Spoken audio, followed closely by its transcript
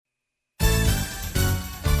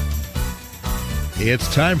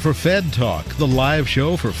It's time for Fed Talk, the live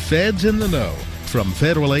show for feds in the know. From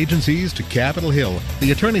federal agencies to Capitol Hill,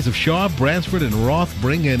 the attorneys of Shaw, Bransford, and Roth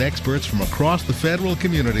bring in experts from across the federal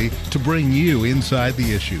community to bring you inside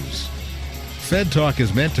the issues. Fed Talk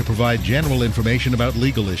is meant to provide general information about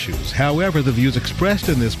legal issues. However, the views expressed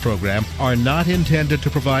in this program are not intended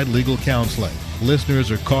to provide legal counseling. Listeners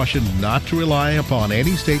are cautioned not to rely upon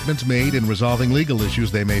any statements made in resolving legal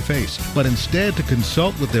issues they may face, but instead to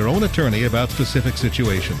consult with their own attorney about specific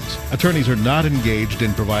situations. Attorneys are not engaged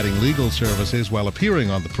in providing legal services while appearing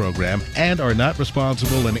on the program and are not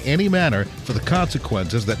responsible in any manner for the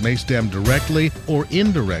consequences that may stem directly or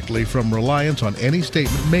indirectly from reliance on any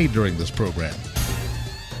statement made during this program.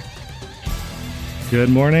 Good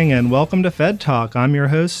morning and welcome to Fed Talk. I'm your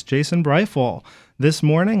host, Jason Breifel. This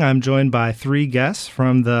morning, I'm joined by three guests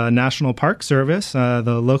from the National Park Service,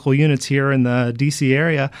 the local units here in the D.C.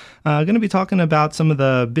 area. Going to be talking about some of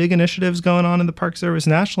the big initiatives going on in the Park Service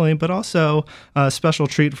nationally, but also a special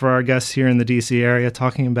treat for our guests here in the D.C. area,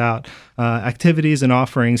 talking about activities and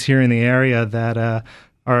offerings here in the area that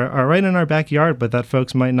are right in our backyard, but that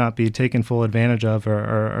folks might not be taking full advantage of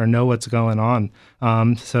or know what's going on.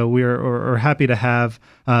 So we're happy to have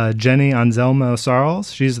Jenny Anselmo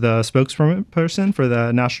Sarles. She's the spokesperson for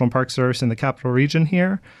the National Park Service in the Capital Region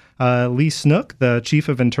here. Lee Snook, the Chief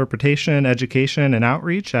of Interpretation, Education, and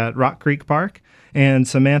Outreach at Rock Creek Park. And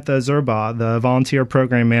Samantha Zerbaugh, the Volunteer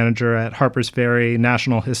Program Manager at Harpers Ferry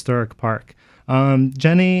National Historic Park.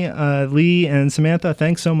 Jenny, Lee, and Samantha,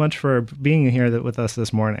 thanks so much for being here with us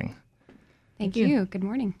this morning. Thank you. Good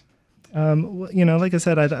morning. Like I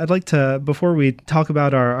said, I'd like to, before we talk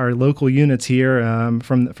about our local units here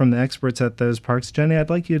from the experts at those parks, Jenny, I'd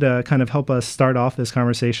like you to kind of help us start off this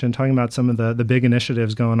conversation talking about some of the big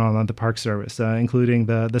initiatives going on at the Park Service, including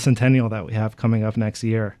the centennial that we have coming up next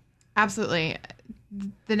year. Absolutely.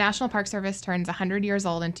 The National Park Service turns 100 years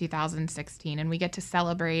old in 2016, and we get to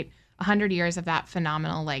celebrate 100 years of that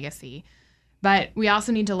phenomenal legacy. But we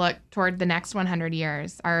also need to look toward the next 100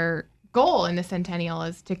 years. Our goal in the centennial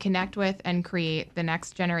is to connect with and create the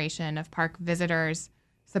next generation of park visitors,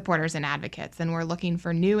 supporters, and advocates. And we're looking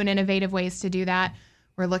for new and innovative ways to do that.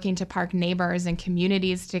 We're looking to park neighbors and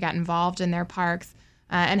communities to get involved in their parks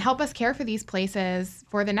and help us care for these places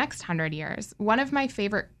for the next 100 years. One of my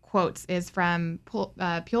favorite quotes is from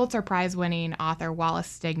Pulitzer Prize-winning author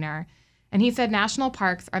Wallace Stigner. And he said, "National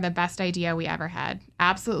parks are the best idea we ever had.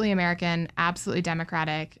 Absolutely American, absolutely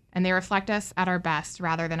democratic, and they reflect us at our best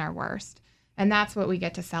rather than our worst." And that's what we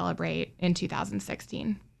get to celebrate in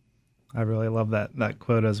 2016. I really love that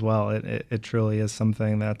quote as well. It truly is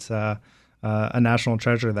something that's a national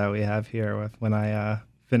treasure that we have here. When I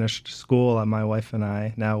finished school, my wife and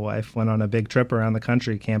I, now wife, went on a big trip around the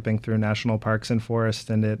country camping through national parks and forests,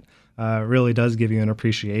 and it really does give you an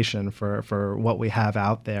appreciation for what we have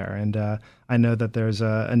out there. And I know that there's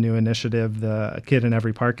a new initiative, the Kid in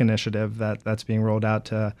Every Park initiative, that's being rolled out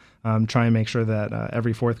to try and make sure that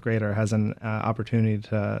every fourth grader has an opportunity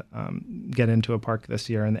to get into a park this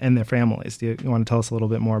year and their families. Do you want to tell us a little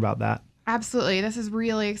bit more about that? Absolutely. This is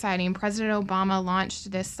really exciting. President Obama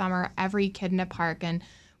launched this summer Every Kid in a Park, and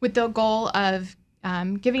with the goal of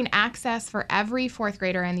giving access for every fourth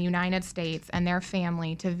grader in the United States and their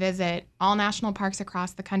family to visit all national parks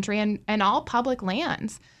across the country and all public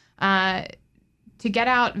lands, to get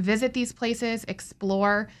out, visit these places,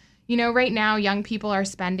 explore. You know, right now, young people are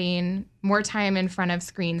spending more time in front of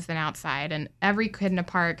screens than outside, and Every Kid in a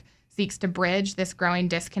Park seeks to bridge this growing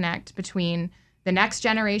disconnect between the next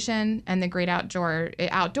generation and the great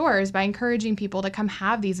outdoors by encouraging people to come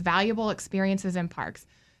have these valuable experiences in parks.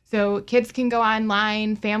 So kids can go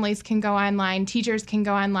online, families can go online, teachers can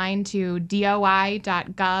go online to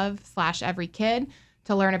doi.gov/everykid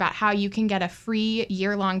to learn about how you can get a free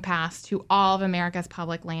year-long pass to all of America's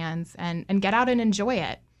public lands and get out and enjoy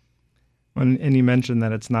it. And you mentioned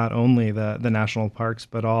that it's not only the national parks,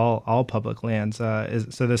 but all public lands.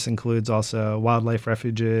 So this includes also wildlife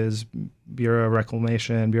refuges, Bureau of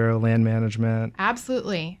Reclamation, Bureau of Land Management.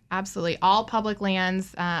 Absolutely. All public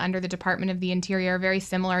lands under the Department of the Interior, very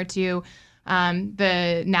similar to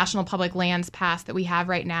the National Public Lands Pass that we have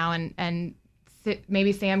right now. And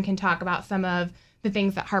maybe Sam can talk about some of the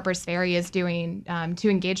things that Harpers Ferry is doing to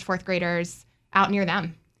engage fourth graders out near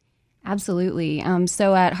them. Absolutely.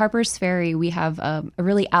 So at Harpers Ferry, we have a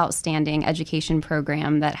really outstanding education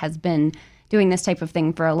program that has been doing this type of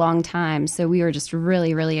thing for a long time. So we were just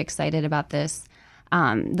really, really excited about this.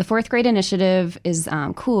 The fourth grade initiative is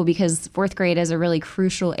cool because fourth grade is a really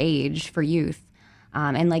crucial age for youth.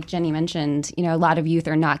 And like Jenny mentioned, a lot of youth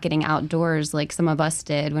are not getting outdoors like some of us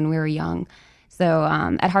did when we were young. So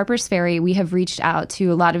at Harpers Ferry, we have reached out to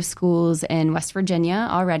a lot of schools in West Virginia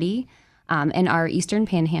already, in our Eastern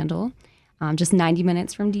Panhandle, just 90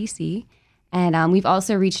 minutes from D.C., and we've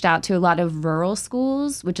also reached out to a lot of rural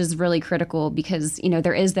schools, which is really critical because,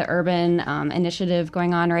 there is the urban initiative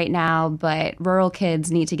going on right now, but rural kids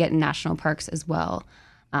need to get in national parks as well.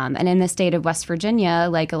 And in the state of West Virginia,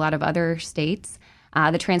 like a lot of other states,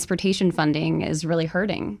 the transportation funding is really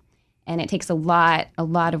hurting. And it takes a lot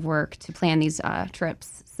of work to plan these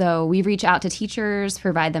trips. So we reach out to teachers,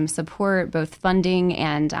 provide them support, both funding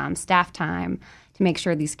and staff time to make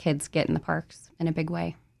sure these kids get in the parks in a big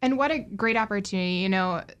way. And what a great opportunity.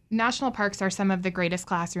 National parks are some of the greatest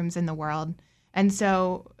classrooms in the world. And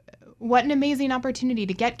so what an amazing opportunity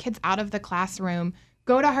to get kids out of the classroom,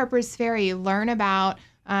 go to Harpers Ferry, learn about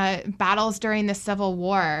battles during the Civil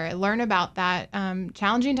War, learn about that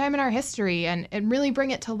challenging time in our history and really bring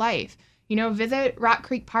it to life. Visit Rock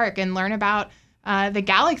Creek Park and learn about the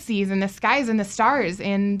galaxies and the skies and the stars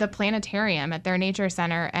in the planetarium at their nature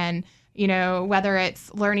center. And, whether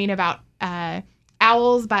it's learning about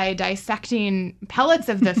owls by dissecting pellets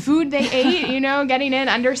of the food they ate, getting in,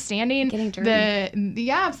 understanding getting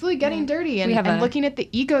dirty. Absolutely getting dirty and looking at the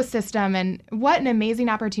ecosystem. And what an amazing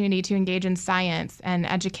opportunity to engage in science and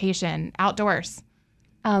education outdoors.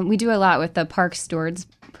 We do a lot with the Park Stewards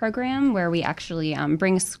program where we actually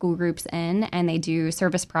bring school groups in and they do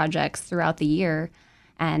service projects throughout the year.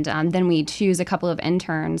 And then we choose a couple of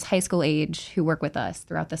interns, high school age, who work with us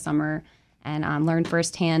throughout the summer and learn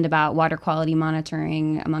firsthand about water quality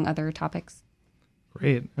monitoring, among other topics.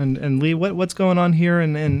 Great. And Lee, what's going on here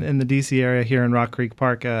in the D.C. area here in Rock Creek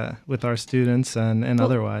Park with our students and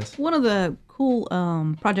otherwise? One of the cool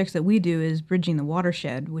projects that we do is Bridging the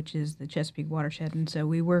Watershed, which is the Chesapeake Watershed. And so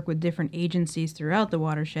we work with different agencies throughout the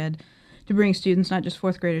watershed to bring students, not just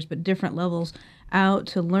fourth graders, but different levels, out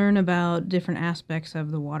to learn about different aspects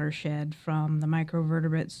of the watershed, from the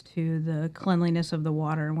microvertebrates to the cleanliness of the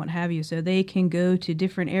water and what have you. So they can go to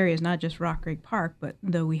different areas, not just Rock Creek Park, but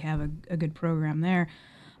though we have a good program there,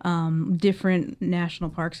 different national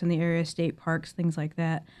parks in the area, state parks, things like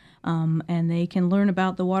that. And they can learn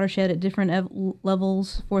about the watershed at different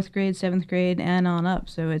levels, 4th grade, 7th grade, and on up.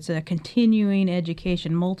 So it's a continuing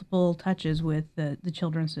education, multiple touches with the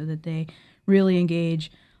children so that they really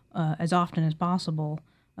engage as often as possible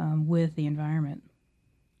with the environment.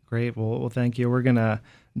 Great. Well, thank you. We're going to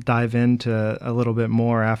dive into a little bit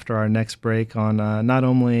more after our next break on not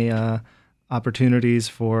only opportunities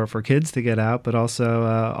for kids to get out, but also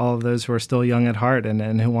all of those who are still young at heart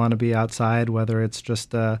and who want to be outside, whether it's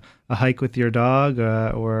just a hike with your dog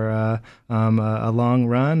or a long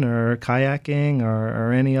run or kayaking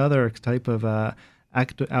or any other type of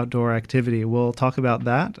outdoor activity. We'll talk about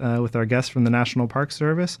that with our guests from the National Park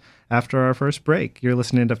Service after our first break. You're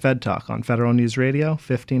listening to Fed Talk on Federal News Radio,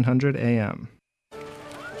 1500 AM.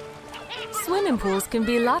 Swimming pools can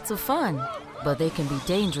be lots of fun, but they can be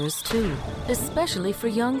dangerous too, especially for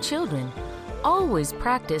young children. Always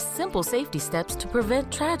practice simple safety steps to prevent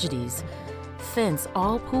tragedies. Fence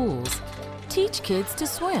all pools. Teach kids to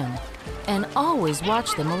swim. And always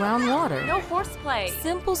watch them around water. No horseplay.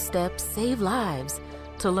 Simple steps save lives.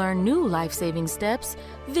 To learn new life-saving steps,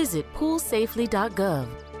 visit poolsafely.gov.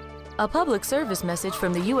 A public service message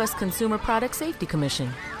from the U.S. Consumer Product Safety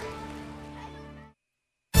Commission.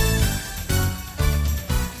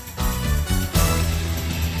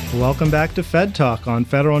 Welcome back to Fed Talk on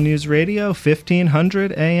Federal News Radio,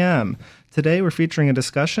 1500 AM. Today we're featuring a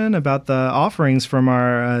discussion about the offerings from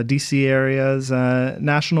our D.C. area's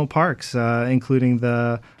national parks, including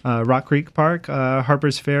the Rock Creek Park,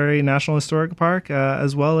 Harpers Ferry National Historic Park,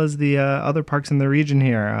 as well as the other parks in the region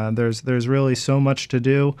here. There's really so much to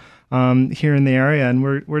do here in the area, and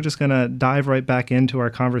we're just going to dive right back into our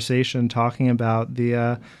conversation talking about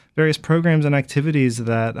the various programs and activities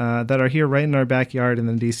that are here right in our backyard in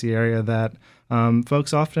the D.C. area that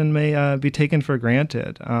folks often may be taken for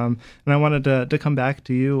granted. And I wanted to come back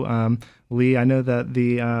to you, Lee. I know that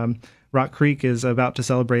the Rock Creek is about to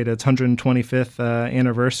celebrate its 125th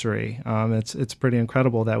anniversary. It's pretty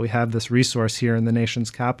incredible that we have this resource here in the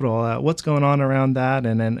nation's capital. What's going on around that,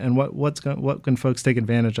 and what can folks take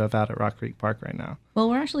advantage of out at Rock Creek Park right now? Well,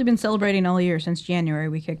 we've actually been celebrating all year since January.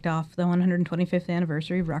 We kicked off the 125th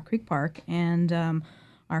anniversary of Rock Creek Park, and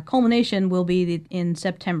our culmination will be in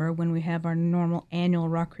September when we have our normal annual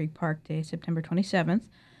Rock Creek Park Day, September 27th.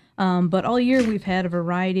 But all year we've had a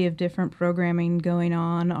variety of different programming going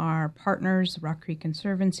on. Our partners, Rock Creek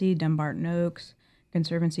Conservancy, Dumbarton Oaks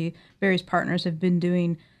Conservancy, various partners have been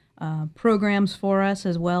doing programs for us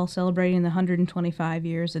as well, celebrating the 125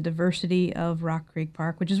 years, the diversity of Rock Creek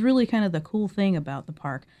Park, which is really kind of the cool thing about the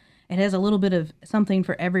park. it has a little bit of something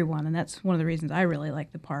for everyone, and that's one of the reasons I really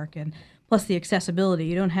like the park. And plus the accessibility.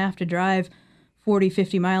 You don't have to drive 40,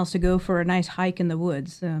 50 miles to go for a nice hike in the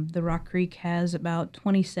woods. The Rock Creek has about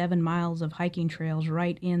 27 miles of hiking trails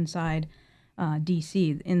right inside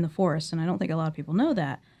D.C. in the forest, and I don't think a lot of people know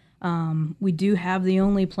that. We do have the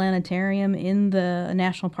only planetarium in the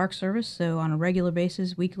National Park Service, so on a regular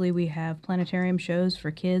basis, weekly, we have planetarium shows for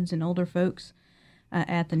kids and older folks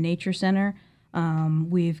at the Nature Center.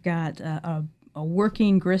 We've got a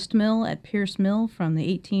working grist mill at Pierce Mill from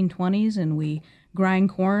the 1820s, and we grind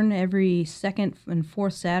corn every second and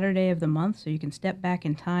fourth Saturday of the month, so you can step back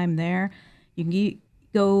in time there. You can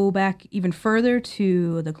go back even further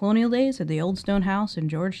to the colonial days at the Old Stone House in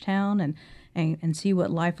Georgetown and see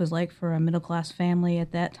what life was like for a middle-class family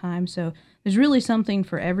at that time. So there's really something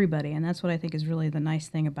for everybody, and that's what I think is really the nice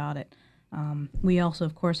thing about it. We also,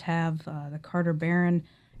 of course, have the Carter Barron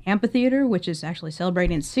Amphitheater, which is actually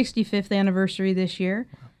celebrating its 65th anniversary this year.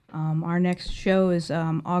 Our next show is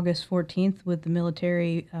August 14th with the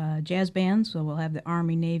military jazz bands, so we'll have the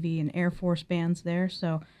Army, Navy, and Air Force bands there.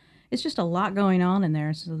 So it's just a lot going on in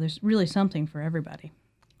there, so there's really something for everybody.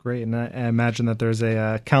 Great, and I imagine that there's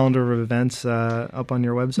a calendar of events up on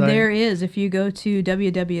your website? There is. If you go to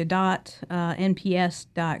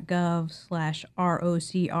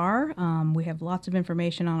www.nps.gov/ROCR, we have lots of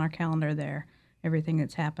information on our calendar there, everything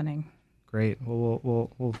that's happening. Great. Well,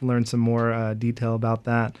 we'll learn some more detail about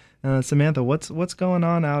that. Samantha, what's going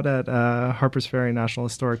on out at Harpers Ferry National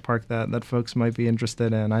Historic Park that folks might be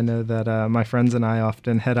interested in? I know that my friends and I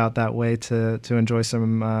often head out that way to enjoy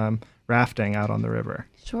some rafting out on the river.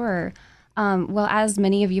 Sure. Well, as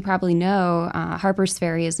many of you probably know, Harpers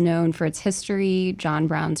Ferry is known for its history, John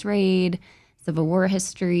Brown's Raid, Civil War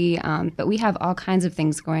history, but we have all kinds of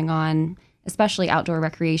things going on, especially outdoor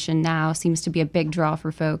recreation now seems to be a big draw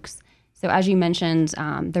for folks. So as you mentioned,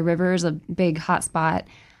 the river is a big hotspot.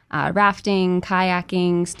 Rafting,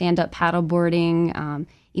 kayaking, stand-up paddleboarding,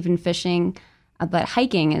 even fishing. But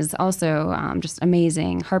hiking is also just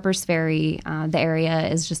amazing. Harpers Ferry, the area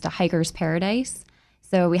is just a hiker's paradise.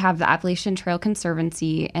 So we have the Appalachian Trail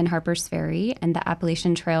Conservancy in Harpers Ferry, and the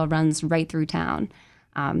Appalachian Trail runs right through town.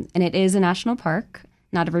 And it is a national park.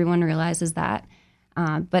 Not everyone realizes that.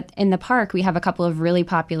 But in the park, we have a couple of really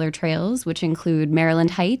popular trails, which include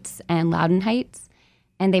Maryland Heights and Loudon Heights.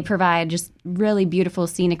 And they provide just really beautiful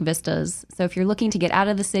scenic vistas. So if you're looking to get out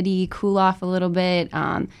of the city, cool off a little bit,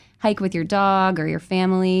 hike with your dog or your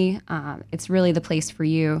family, it's really the place for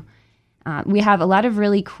you. We have a lot of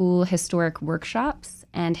really cool historic workshops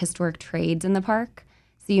and historic trades in the park.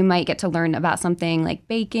 So you might get to learn about something like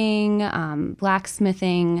baking,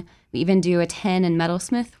 blacksmithing. We even do a tin and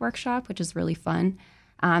metalsmith workshop, which is really fun.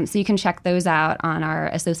 So you can check those out on our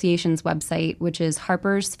association's website, which is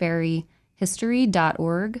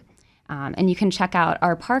harpersferryhistory.org. And you can check out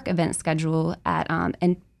our park event schedule at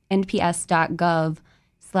nps.gov/HAFE.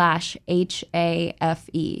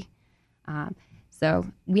 So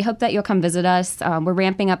we hope that you'll come visit us. We're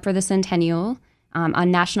ramping up for the centennial.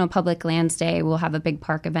 On National Public Lands Day, we'll have a big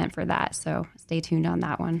park event for that, so stay tuned on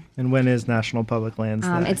that one. And when is National Public Lands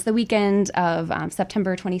Day? It's the weekend of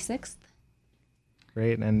September 26th.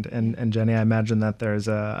 Great, and Jenny, I imagine that there's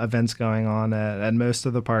events going on at most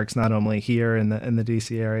of the parks, not only here in the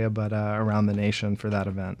DC area, but around the nation for that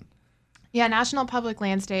event. Yeah, National Public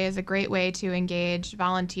Lands Day is a great way to engage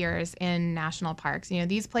volunteers in national parks. You know,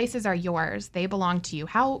 these places are yours. They belong to you.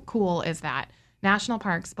 How cool is that? National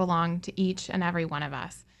parks belong to each and every one of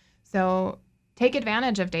us. So take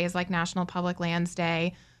advantage of days like National Public Lands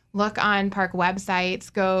Day. Look on park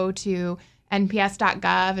websites, go to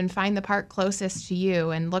nps.gov and find the park closest to you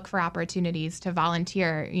and look for opportunities to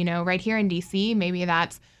volunteer. You know, right here in DC, maybe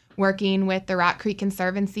that's working with the Rock Creek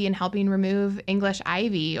Conservancy and helping remove English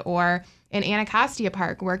ivy, or in Anacostia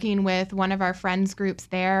Park, working with one of our friends groups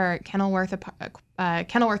there, Kenilworth Park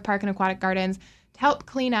and Aquatic Gardens, to help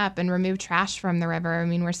clean up and remove trash from the river. I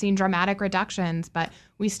mean, we're seeing dramatic reductions, but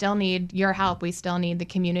we still need your help. We still need the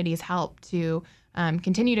community's help to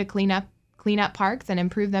continue to clean up parks and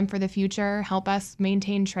improve them for the future, help us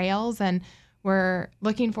maintain trails. And we're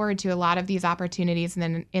looking forward to a lot of these opportunities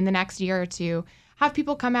in the next year to have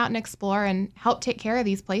people come out and explore and help take care of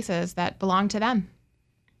these places that belong to them.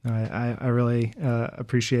 I really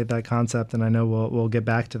appreciate that concept, and I know we'll get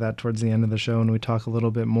back to that towards the end of the show when we talk a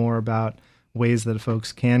little bit more about ways that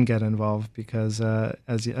folks can get involved, because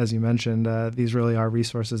as you mentioned, these really are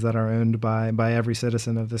resources that are owned by every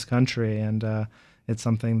citizen of this country, and it's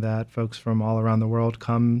something that folks from all around the world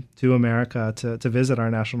come to America to visit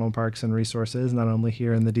our national parks and resources, not only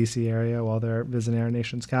here in the DC area while they're visiting our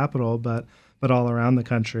nation's capital, but but all around the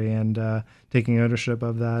country. And taking ownership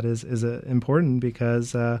of that is important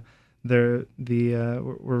because we're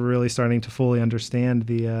really starting to fully understand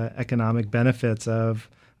the economic benefits of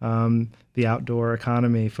the outdoor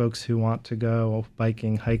economy. Folks who want to go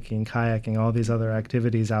biking, hiking, kayaking, all these other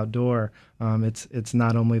activities outdoor. It's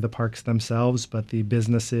not only the parks themselves, but the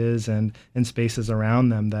businesses and spaces around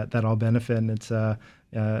them that all benefit, and it's a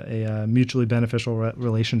mutually beneficial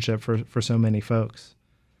relationship for so many folks.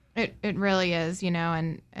 It really is,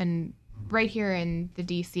 and right here in the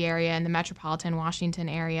DC area and the metropolitan Washington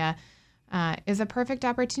area is a perfect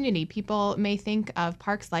opportunity. People may think of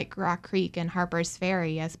parks like Rock Creek and Harper's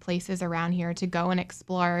Ferry as places around here to go and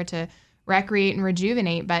explore, to recreate and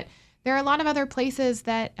rejuvenate, but there are a lot of other places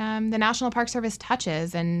that the National Park Service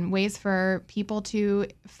touches, and ways for people to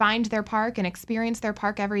find their park and experience their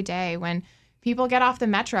park every day. When people get off the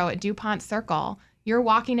metro at DuPont Circle, you're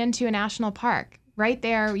walking into a national park. Right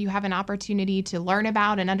there, you have an opportunity to learn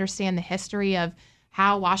about and understand the history of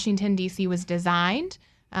how Washington, D.C. was designed,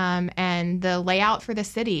 and the layout for the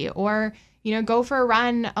city. Or, go for a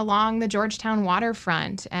run along the Georgetown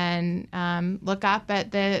waterfront and look up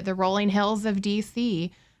at the rolling hills of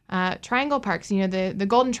D.C. Triangle Parks, the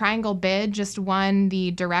Golden Triangle bid just won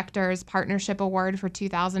the Directors Partnership Award for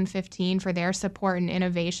 2015 for their support and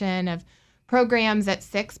innovation of programs at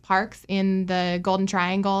 6 parks in the Golden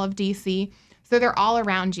Triangle of D.C. So they're all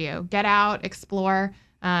around you. Get out, explore,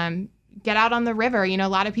 get out on the river. A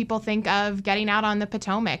lot of people think of getting out on the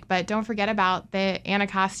Potomac, but don't forget about the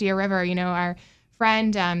Anacostia River. Our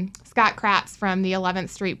friend Scott Kratz from the 11th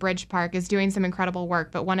Street Bridge Park is doing some incredible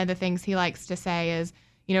work, but one of the things he likes to say is,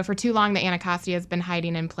 for too long, the Anacostia has been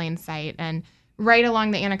hiding in plain sight. And right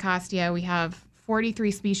along the Anacostia, we have 43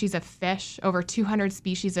 species of fish, over 200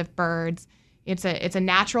 species of birds. It's a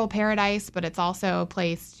natural paradise, but it's also a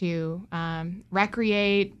place to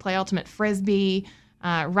recreate, play ultimate frisbee,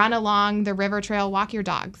 run along the river trail, walk your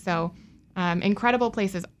dog. So incredible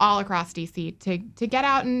places all across D.C. to get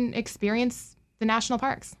out and experience the national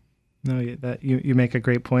parks. No, you make a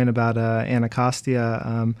great point about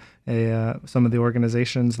Anacostia. Some of the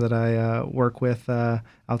organizations that I work with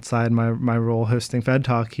outside my role hosting Fed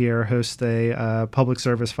Talk here host a public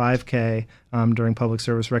service 5K during Public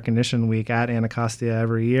Service Recognition Week at Anacostia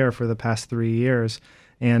every year for the past 3 years.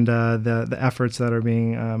 And the efforts that are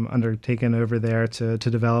being undertaken over there to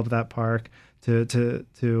develop that park,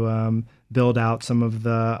 to build out some of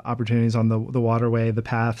the opportunities on the waterway, the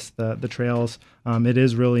paths, the trails. It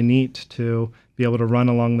is really neat to be able to run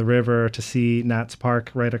along the river, to see Nats Park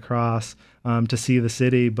right across, to see the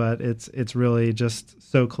city, but it's really just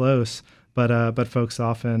so close. But folks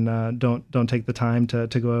often don't take the time to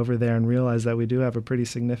go over there and realize that we do have a pretty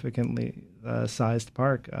significantly sized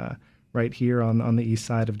park right here on the east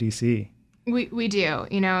side of DC. We do.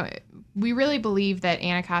 We really believe that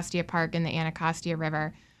Anacostia Park and the Anacostia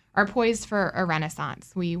River are poised for a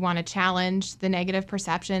renaissance. We want to challenge the negative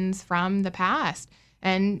perceptions from the past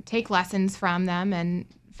and take lessons from them and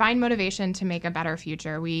find motivation to make a better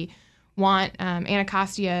future. We want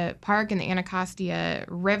Anacostia Park and the Anacostia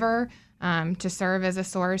River to serve as a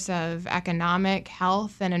source of economic,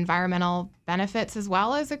 health, and environmental benefits, as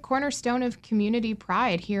well as a cornerstone of community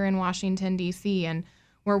pride here in Washington, D.C. And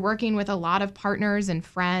we're working with a lot of partners and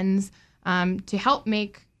friends to help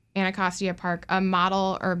make Anacostia Park a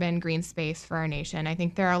model urban green space for our nation. I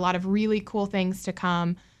think there are a lot of really cool things to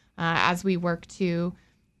come as we work to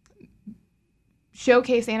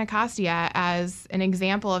showcase Anacostia as an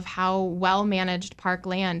example of how well-managed park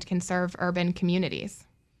land can serve urban communities.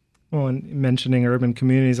 Well, and mentioning urban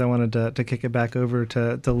communities, I wanted to kick it back over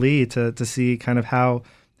to Lee to see kind of how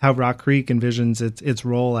Rock Creek envisions its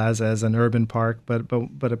role as an urban park,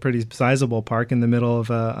 but a pretty sizable park in the middle of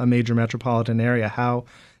a major metropolitan area.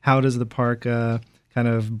 How does the park kind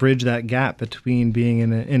of bridge that gap between being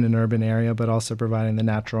in an urban area, but also providing the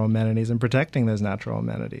natural amenities and protecting those natural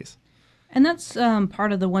amenities? And that's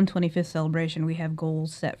part of the 125th celebration. We have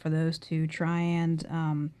goals set for those to try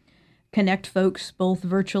and connect folks both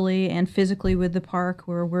virtually and physically with the park.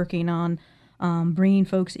 We're working on bringing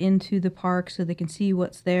folks into the park so they can see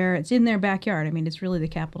what's there. It's in their backyard. I mean, it's really the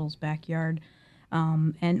Capitol's backyard.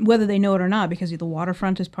 And whether they know it or not, because the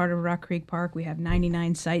waterfront is part of Rock Creek Park, we have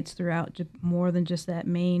 99 sites throughout, more than just that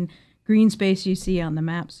main green space you see on the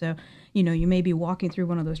map. So, you may be walking through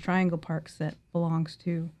one of those triangle parks that belongs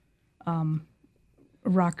to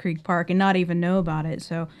Rock Creek Park and not even know about it.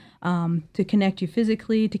 So to connect you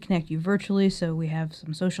physically, to connect you virtually, so we have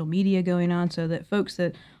some social media going on so that folks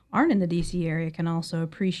that aren't in the D.C. area can also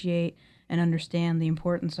appreciate and understand the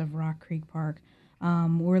importance of Rock Creek Park.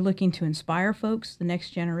 We're looking to inspire folks, the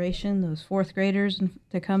next generation, those fourth graders,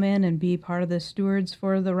 to come in and be part of the stewards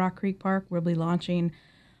for the Rock Creek Park. We'll be launching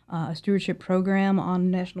a stewardship program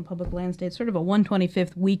on National Public Lands Day. It's sort of a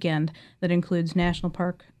 125th weekend that includes National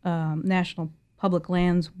Public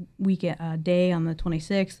Lands weekend day on the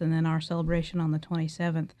 26th, and then our celebration on the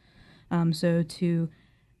 27th. So to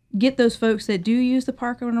get those folks that do use the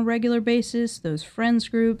park on a regular basis, those friends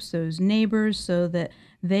groups, those neighbors, so that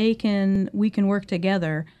we can work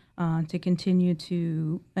together to continue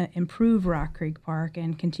to improve Rock Creek Park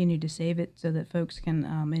and continue to save it so that folks can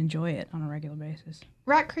enjoy it on a regular basis.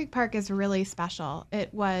 Rock Creek Park is really special.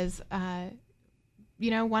 It was,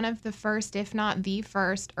 one of the first, if not the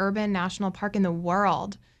first, urban national park in the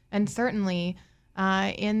world, and certainly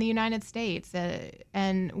in the United States.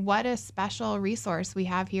 And what a special resource we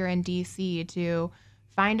have here in D.C. to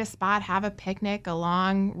find a spot, have a picnic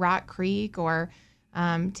along Rock Creek, or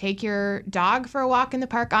take your dog for a walk in the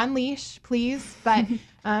park on leash, please. But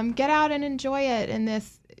get out and enjoy it. And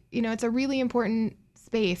this, it's a really important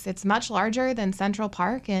space. It's much larger than Central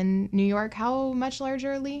Park in New York. How much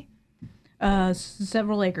larger, Lee?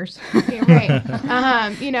 Several acres. Okay, right.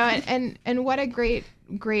 And what a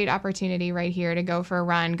great opportunity right here to go for a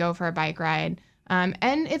run, go for a bike ride. And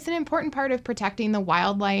it's an important part of protecting the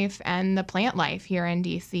wildlife and the plant life here in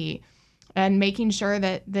DC, and making sure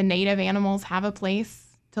that the native animals have a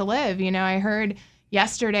place to live. I heard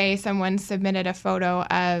yesterday someone submitted a photo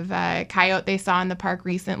of a coyote they saw in the park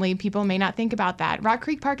recently. People may not think about that. Rock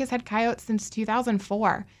Creek Park has had coyotes since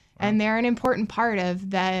 2004. And they're an important part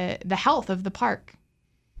of the health of the park.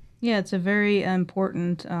 Yeah, it's a very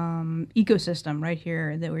important ecosystem right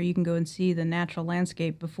here where you can go and see the natural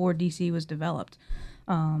landscape before DC was developed.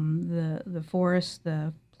 The forests,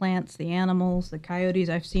 the plants, the animals, the coyotes.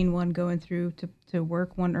 I've seen one going through to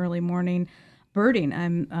work one early morning.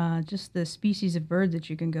 Birding, just the species of birds that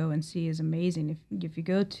you can go and see is amazing. If you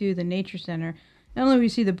go to the Nature Center, not only do you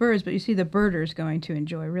see the birds, but you see the birders going to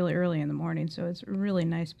enjoy really early in the morning. So it's a really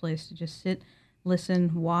nice place to just sit,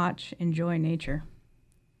 listen, watch, enjoy nature.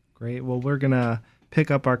 Great. Well, we're going to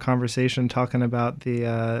pick up our conversation talking about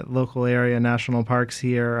the local area national parks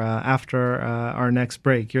here after our next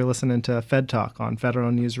break. You're listening to Fed Talk on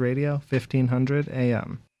Federal News Radio, 1500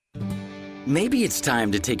 AM. Maybe it's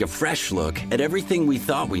time to take a fresh look at everything we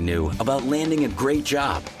thought we knew about landing a great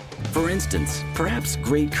job. For instance, perhaps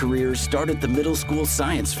great careers start at the middle school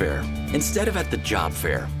science fair instead of at the job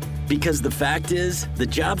fair. Because the fact is, the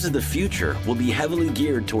jobs of the future will be heavily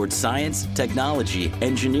geared towards science, technology,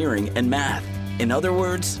 engineering, and math. In other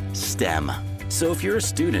words, STEM. So if you're a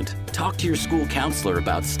student, talk to your school counselor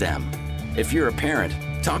about STEM. If you're a parent,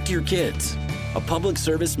 talk to your kids. A public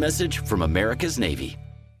service message from America's Navy.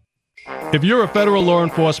 If you're a federal law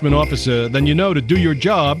enforcement officer, then you know to do your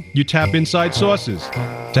job, you tap inside sources.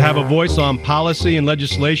 To have a voice on policy and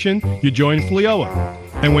legislation, you join FLEOA.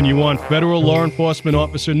 And when you want federal law enforcement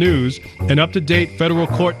officer news and up-to-date federal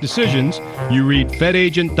court decisions, you read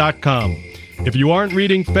FedAgent.com. If you aren't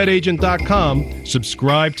reading FedAgent.com,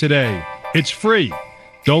 subscribe today. It's free.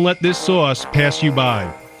 Don't let this source pass you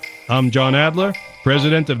by. I'm John Adler,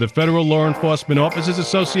 President of the Federal Law Enforcement Officers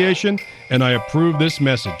Association, and I approve this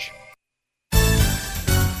message.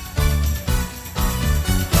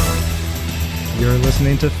 You're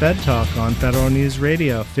listening to Fed Talk on Federal News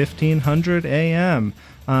Radio, 1500 AM.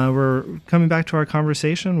 We're coming back to our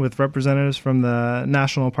conversation with representatives from the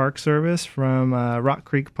National Park Service, from Rock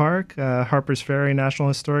Creek Park, Harpers Ferry National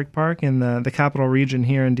Historic Park, in the Capital Region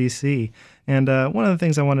here in D.C. And one of the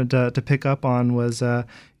things I wanted to pick up on was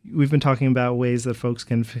we've been talking about ways that folks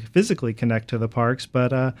can physically connect to the parks,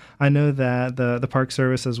 but I know that the Park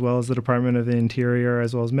Service, as well as the Department of the Interior,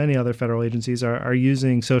 as well as many other federal agencies, are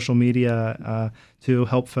using social media to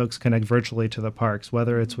help folks connect virtually to the parks,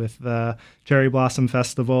 whether it's with the Cherry Blossom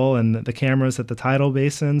Festival and the cameras at the tidal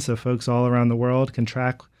basin, so folks all around the world can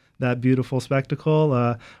track that beautiful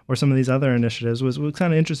spectacle, or some of these other initiatives. Was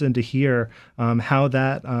kind of interested to hear how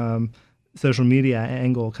that social media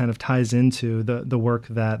angle kind of ties into the work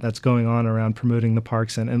that's going on around promoting the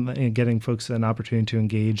parks and getting folks an opportunity to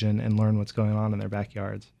engage and learn what's going on in their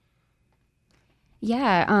backyards.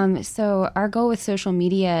 Yeah, so our goal with social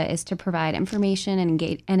media is to provide information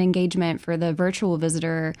and engagement for the virtual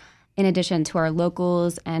visitor, in addition to our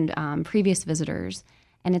locals and previous visitors.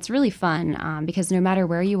 And it's really fun because no matter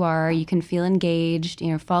where you are, you can feel engaged,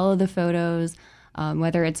 follow the photos,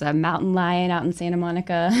 whether it's a mountain lion out in Santa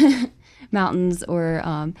Monica mountains, or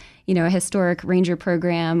a historic ranger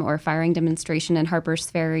program or firing demonstration in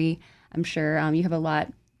Harpers Ferry. I'm sure you have a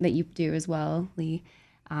lot that you do as well, Lee.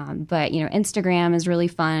 But, Instagram is really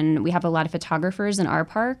fun. We have a lot of photographers in our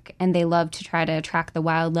park, and they love to try to track the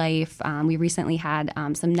wildlife. We recently had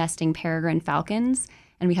some nesting peregrine falcons,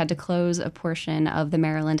 and we had to close a portion of the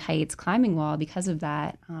Maryland Heights climbing wall because of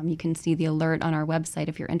that. You can see the alert on our website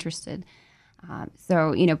if you're interested.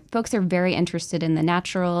 So, folks are very interested in the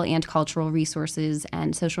natural and cultural resources,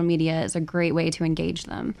 and social media is a great way to engage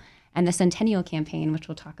them. And the Centennial Campaign, which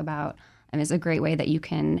we'll talk about, is a great way that you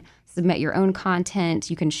can submit your own content.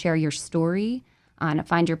 You can share your story on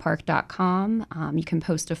findyourpark.com. You can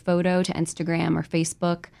post a photo to Instagram or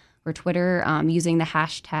Facebook or Twitter using the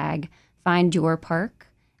hashtag FindYourPark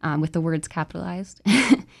with the words capitalized.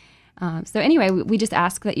 So anyway, we just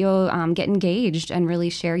ask that you'll get engaged and really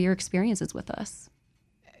share your experiences with us.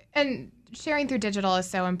 And sharing through digital is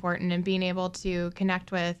so important, and being able to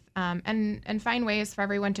connect with and find ways for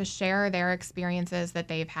everyone to share their experiences that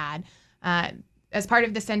they've had. As part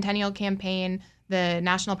of the Centennial Campaign, the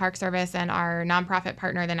National Park Service and our nonprofit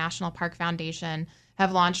partner, the National Park Foundation,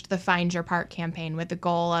 have launched the Find Your Park campaign with the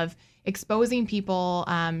goal of exposing people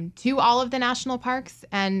to all of the national parks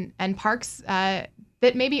and parks that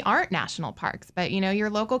maybe aren't national parks, but, your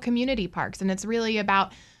local community parks. And it's really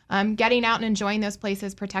about getting out and enjoying those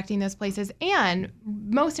places, protecting those places, and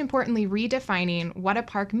most importantly, redefining what a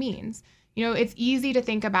park means. It's easy to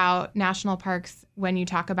think about national parks when you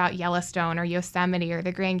talk about Yellowstone or Yosemite or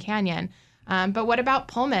the Grand Canyon. But what about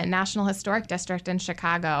Pullman National Historic District in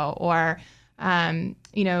Chicago, or,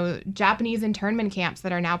 Japanese internment camps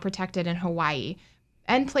that are now protected in Hawaii,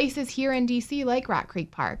 and places here in D.C. like Rock Creek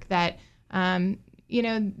Park that,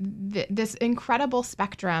 this incredible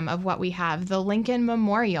spectrum of what we have, the Lincoln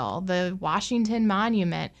Memorial, the Washington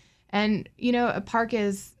Monument. And, a park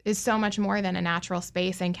is so much more than a natural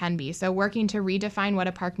space and can be. So working to redefine what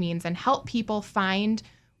a park means and help people find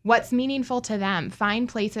what's meaningful to them, find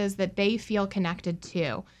places that they feel connected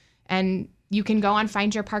to. And you can go on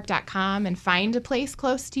findyourpark.com and find a place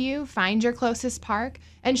close to you, find your closest park,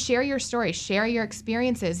 and share your story, share your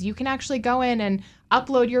experiences. You can actually go in and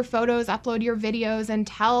upload your photos, upload your videos, and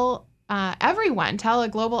tell everyone, tell a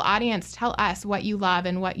global audience, tell us what you love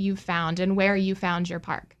and what you found and where you found your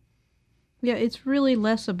park. Yeah, it's really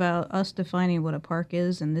less about us defining what a park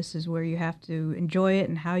is, and this is where you have to enjoy it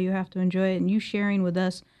and how you have to enjoy it, and you sharing with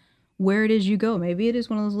us where it is you go. Maybe it is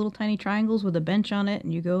one of those little tiny triangles with a bench on it,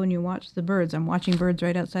 and you go and you watch the birds. I'm watching birds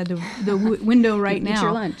right outside the window right now. Eat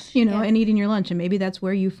your lunch. And eating your lunch, and maybe that's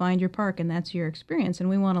where you find your park, and that's your experience, and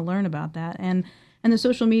we want to learn about that. And the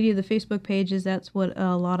social media, the Facebook pages, that's what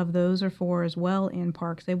a lot of those are for as well in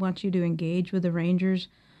parks. They want you to engage with the rangers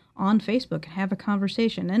on Facebook and have a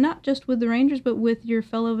conversation, and not just with the rangers, but with your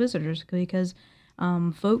fellow visitors, because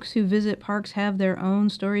folks who visit parks have their own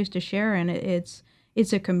stories to share, and it's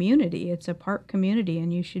a community. It's a park community,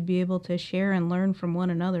 and you should be able to share and learn from one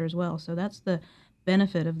another as well. So that's the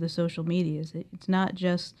benefit of the social media. Is it's not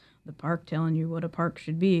just the park telling you what a park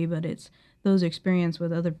should be, but it's those experience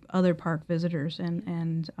with other park visitors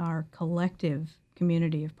and our collective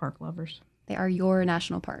community of park lovers. They are your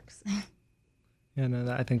national parks. Yeah,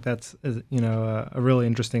 no, I think that's a really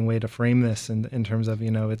interesting way to frame this in terms of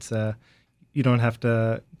it's you don't have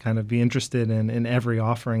to kind of be interested in every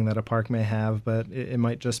offering that a park may have, but it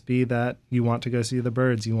might just be that you want to go see the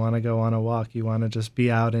birds, you want to go on a walk, you want to just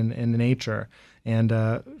be out in nature, and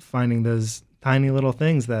finding those tiny little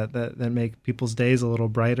things that make people's days a little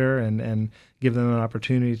brighter and give them an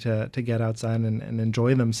opportunity to get outside and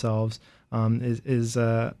enjoy themselves is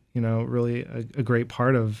really a great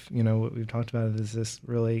part of what we've talked about is this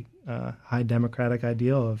really high democratic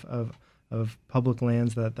ideal of public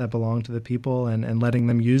lands that belong to the people and letting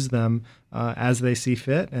them use them as they see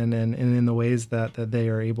fit and in the ways that they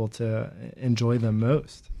are able to enjoy them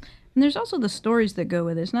most. And there's also the stories that go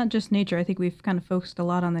with it. It's not just nature. I think we've kind of focused a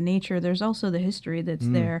lot on the nature. There's also the history that's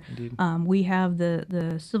there. We have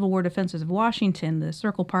the Civil War defenses of Washington, the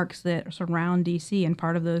circle parks that surround D.C., and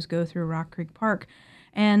part of those go through Rock Creek Park.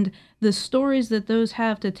 And the stories that those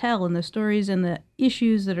have to tell, and the stories and the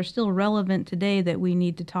issues that are still relevant today that we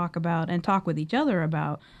need to talk about and talk with each other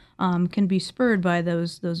about can be spurred by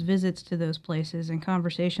those visits to those places and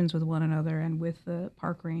conversations with one another and with the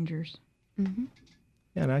park rangers. Mm-hmm.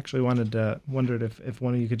 Yeah, and I actually wondered if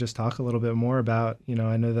one of you could just talk a little bit more about,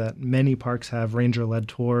 I know that many parks have ranger-led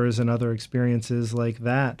tours and other experiences like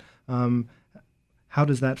that. How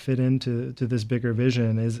does that fit into this bigger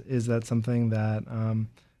vision? Is that something that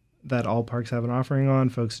that all parks have an offering on?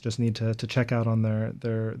 Folks just need to check out on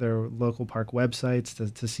their local park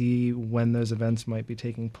websites to see when those events might be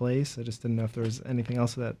taking place. I just didn't know if there was anything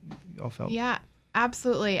else that y'all felt. Yeah.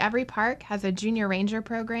 Absolutely. Every park has a junior ranger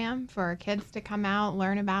program for kids to come out,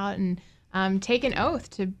 learn about, and take an oath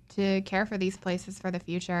to care for these places for the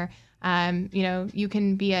future. You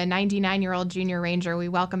can be a 99-year-old junior ranger. We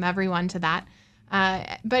welcome everyone to that.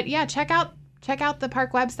 But yeah, check out the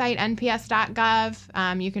park website,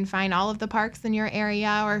 nps.gov. You can find all of the parks in your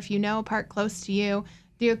area, or if you know a park close to you,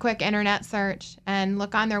 do a quick internet search and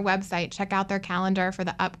look on their website. Check out their calendar for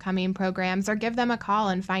the upcoming programs, or give them a call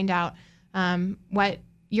and find out what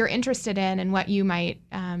you're interested in and what you might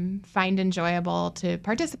find enjoyable to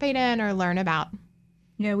participate in or learn about.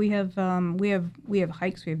 Yeah, we have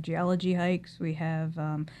hikes. We have geology hikes. We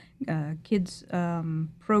have kids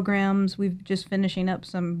programs. We've just finishing up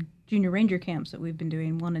some junior ranger camps that we've been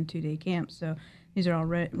doing, 1 and 2 day camps. So these are all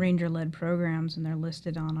ranger-led programs, and they're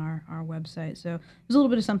listed on our website. So there's a little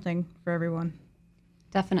bit of something for everyone.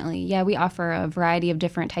 Definitely. Yeah, we offer a variety of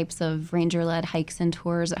different types of ranger-led hikes and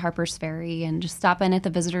tours at Harpers Ferry, and just stop in at the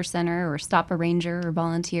visitor center or stop a ranger or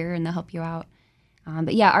volunteer, and they'll help you out.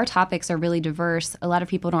 But yeah, our topics are really diverse. A lot of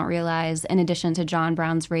people don't realize, in addition to John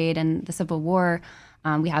Brown's raid and the Civil War,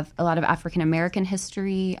 we have a lot of African-American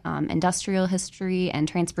history, industrial history, and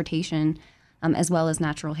transportation, as well as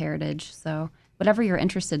natural heritage. So whatever you're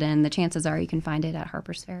interested in, the chances are you can find it at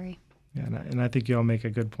Harpers Ferry. Yeah, and I think you all make a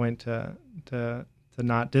good point to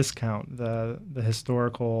not discount the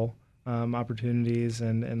historical opportunities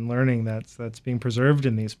and learning that's being preserved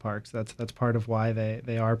in these parks. That's part of why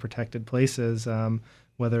they are protected places,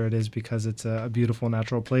 whether it is because it's a beautiful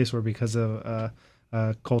natural place or because of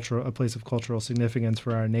a place of cultural significance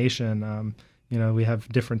for our nation. We have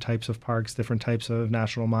different types of parks, different types of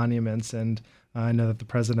national monuments, and I know that the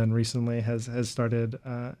president recently has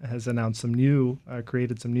announced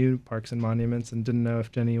created some new parks and monuments, and didn't know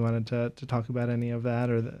if Jenny wanted to talk about any of that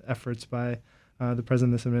or the efforts by the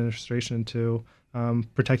president of this administration to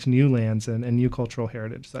protect new lands and new cultural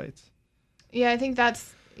heritage sites. Yeah, I think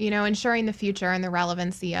that's, ensuring the future and the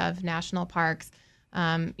relevancy of national parks,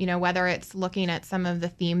 whether it's looking at some of the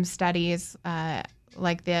theme studies,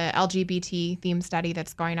 like the LGBT theme study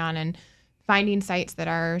that's going on, and finding sites that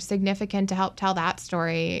are significant to help tell that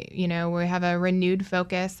story. We have a renewed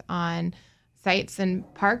focus on sites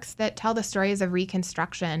and parks that tell the stories of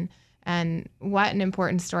Reconstruction, and what an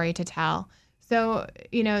important story to tell. So,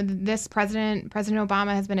 this President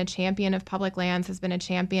Obama has been a champion of public lands, has been a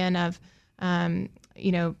champion of,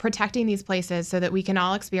 protecting these places so that we can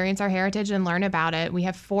all experience our heritage and learn about it. We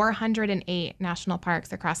have 408 national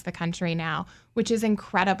parks across the country now, which is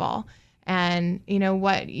incredible. And,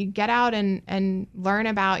 you get out and learn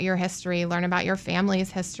about your history, learn about your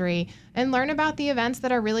family's history, and learn about the events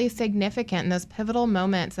that are really significant in those pivotal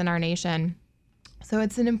moments in our nation. So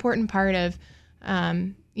it's an important part of,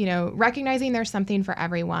 recognizing there's something for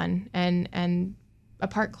everyone and a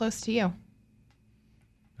park close to you.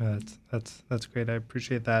 That's great. I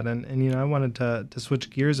appreciate that. And I wanted to switch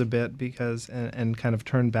gears a bit because and kind of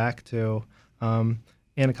turn back to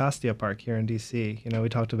Anacostia Park here in DC. We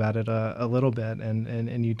talked about it a little bit,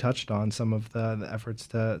 and you touched on some of the efforts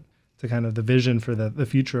to kind of the vision for the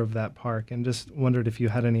future of that park, and just wondered if you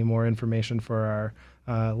had any more information for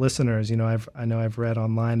our listeners. I know I've read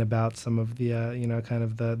online about some of the kind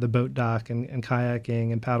of the boat dock and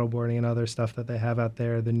kayaking and paddleboarding and other stuff that they have out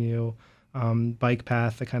there. The new bike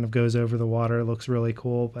path that kind of goes over the water looks really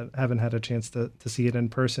cool, but haven't had a chance to see it in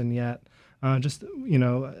person yet. I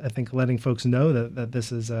think letting folks know that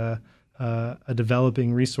this is a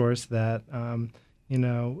developing resource that,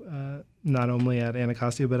 not only at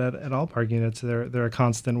Anacostia, but at all park units, they're a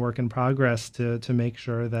constant work in progress to make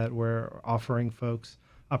sure that we're offering folks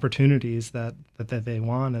opportunities that they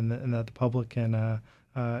want, and that the public can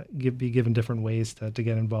be given different ways to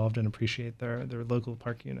get involved and appreciate their local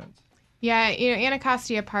park units. Yeah,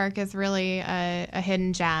 Anacostia Park is really a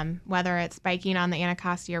hidden gem, whether it's biking on the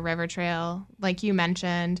Anacostia River Trail, like you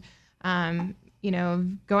mentioned, going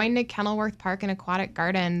to Kenilworth Park and Aquatic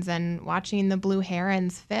Gardens and watching the blue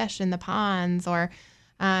herons fish in the ponds, or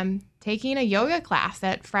taking a yoga class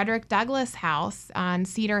at Frederick Douglass House on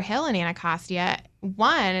Cedar Hill in Anacostia.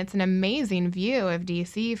 One, it's an amazing view of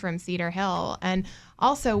DC from Cedar Hill, and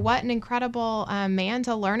also what an incredible man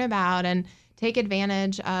to learn about and take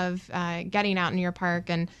advantage of getting out in your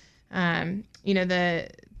park. And the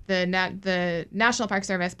National Park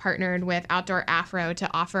Service partnered with Outdoor Afro to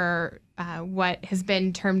offer what has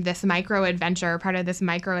been termed this micro-adventure, part of this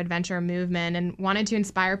micro-adventure movement, and wanted to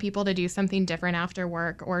inspire people to do something different after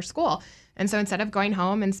work or school. And so instead of going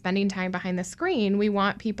home and spending time behind the screen, we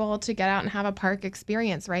want people to get out and have a park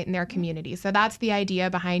experience right in their community. So that's the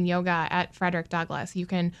idea behind yoga at Frederick Douglass. You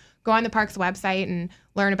can go on the park's website and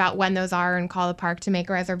learn about when those are and call the park to make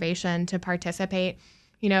a reservation to participate.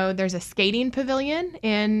 There's a skating pavilion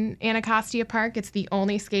in Anacostia Park. It's the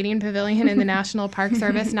only skating pavilion in the National Park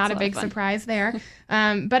Service. Not a big surprise there.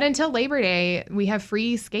 But until Labor Day, we have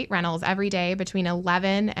free skate rentals every day between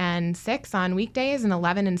 11 and 6 on weekdays and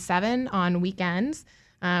 11 and 7 on weekends,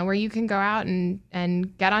 where you can go out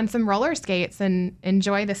and get on some roller skates and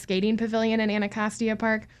enjoy the skating pavilion in Anacostia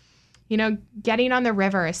Park. Getting on the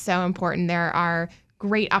river is so important. There are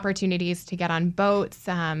great opportunities to get on boats,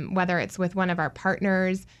 whether it's with one of our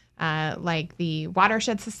partners, like the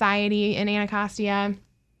Watershed Society in Anacostia,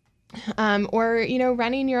 or,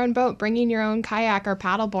 renting your own boat, bringing your own kayak or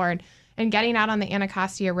paddleboard, and getting out on the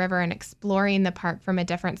Anacostia River and exploring the park from a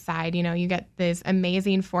different side. You get these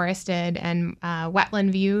amazing forested and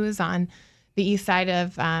wetland views on the east side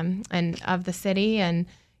of the city, and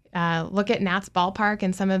look at Nats Ballpark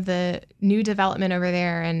and some of the new development over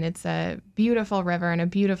there. And it's a beautiful river and a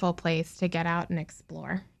beautiful place to get out and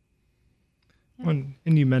explore. And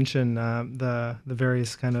you mentioned the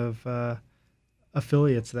various kind of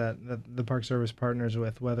affiliates that the Park Service partners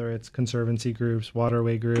with, whether it's conservancy groups,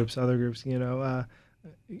 waterway groups, other groups.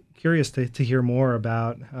 Curious to hear more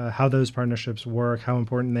about how those partnerships work, how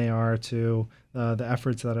important they are to the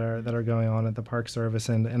efforts that are going on at the Park Service,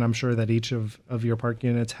 and I'm sure that each of your park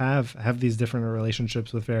units have these different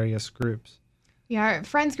relationships with various groups. Yeah, our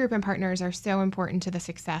friends group and partners are so important to the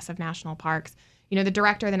success of national parks. The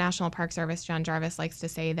director of the National Park Service, John Jarvis, likes to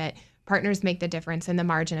say that partners make the difference in the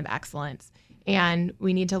margin of excellence. And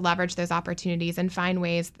we need to leverage those opportunities and find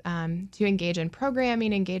ways to engage in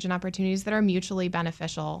programming, engage in opportunities that are mutually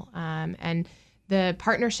beneficial. And the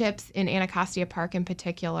partnerships in Anacostia Park in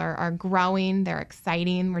particular are growing. They're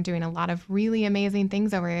exciting. We're doing a lot of really amazing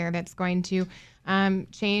things over there that's going to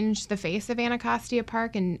change the face of Anacostia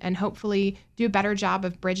Park and hopefully do a better job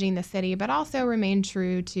of bridging the city, but also remain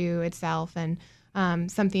true to itself and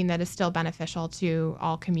something that is still beneficial to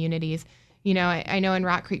all communities. I know in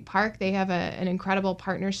Rock Creek Park, they have an incredible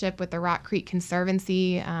partnership with the Rock Creek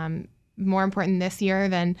Conservancy, more important this year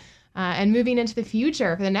than, and moving into the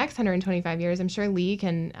future for the next 125 years. I'm sure Lee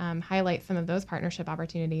can highlight some of those partnership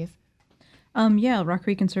opportunities. Rock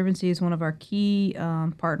Creek Conservancy is one of our key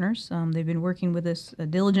partners. They've been working with us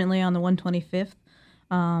diligently on the 125th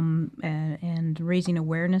and raising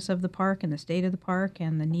awareness of the park and the state of the park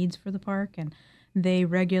and the needs for the park. And they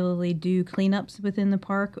regularly do cleanups within the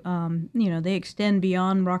park. They extend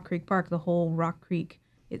beyond Rock Creek Park, the whole Rock Creek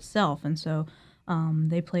itself. And so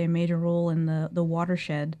they play a major role in the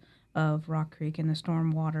watershed of Rock Creek and the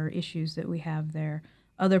stormwater issues that we have there.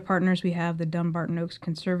 Other partners, we have the Dumbarton Oaks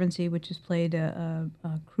Conservancy, which has played a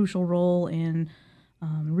crucial role in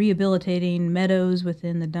rehabilitating meadows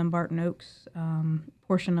within the Dumbarton Oaks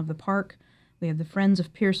portion of the park. We have the Friends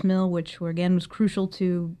of Pierce Mill, which again was crucial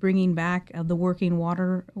to bringing back the working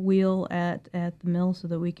water wheel at the mill so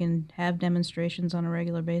that we can have demonstrations on a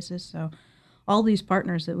regular basis. So all these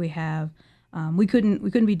partners that we have, we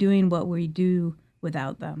couldn't be doing what we do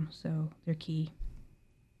without them. So they're key.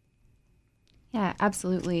 Yeah,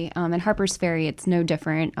 absolutely. And Harpers Ferry, it's no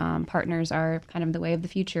different. Partners are kind of the way of the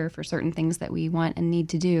future for certain things that we want and need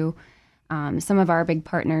to do. Some of our big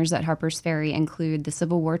partners at Harpers Ferry include the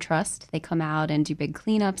Civil War Trust. They come out and do big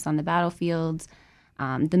cleanups on the battlefields.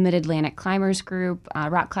 The Mid-Atlantic Climbers Group,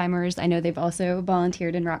 Rock Climbers. I know they've also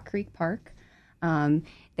volunteered in Rock Creek Park.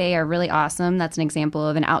 They are really awesome. That's an example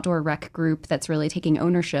of an outdoor rec group that's really taking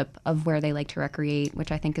ownership of where they like to recreate,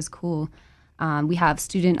 which I think is cool. We have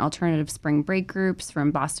student alternative spring break groups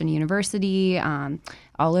from Boston University,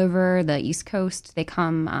 all over the East Coast. They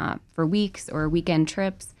come for weeks or weekend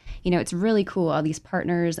trips. It's really cool, all these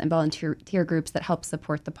partners and volunteer groups that help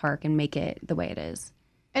support the park and make it the way it is.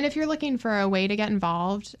 And if you're looking for a way to get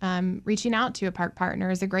involved, reaching out to a park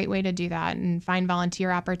partner is a great way to do that and find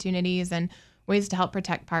volunteer opportunities and ways to help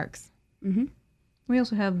protect parks. Mm-hmm. We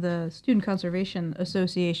also have the Student Conservation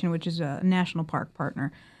Association, which is a national park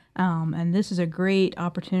partner. And this is a great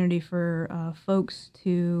opportunity for folks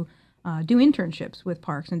to do internships with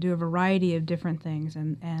parks and do a variety of different things.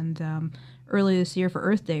 And early this year for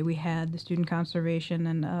Earth Day, we had the Student Conservation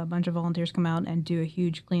and a bunch of volunteers come out and do a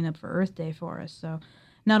huge cleanup for Earth Day for us. So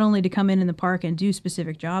not only to come in the park and do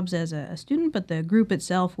specific jobs as a student, but the group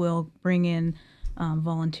itself will bring in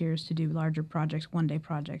volunteers to do larger projects, one-day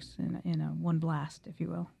projects in a one blast, if you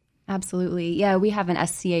will. Absolutely. Yeah, we have an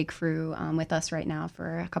SCA crew with us right now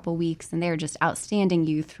for a couple weeks, and they're just outstanding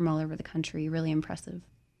youth from all over the country. Really impressive.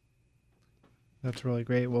 That's really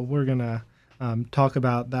great. Well, we're going to talk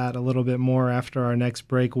about that a little bit more after our next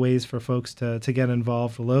break, ways for folks to get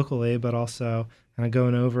involved locally, but also kind of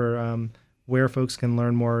going over where folks can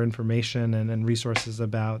learn more information and resources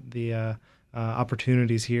about the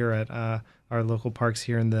opportunities here at our local parks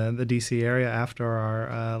here in the DC area after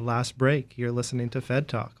our last break. You're listening to Fed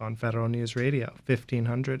Talk on Federal News Radio,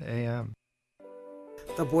 1500 AM.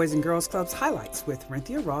 The Boys and Girls Club's highlights with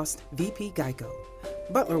Renthia Ross, VP Geico.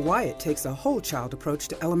 Butler Wyatt takes a whole child approach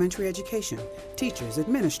to elementary education. Teachers,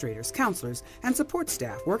 administrators, counselors, and support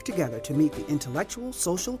staff work together to meet the intellectual,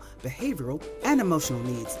 social, behavioral, and emotional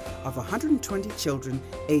needs of 120 children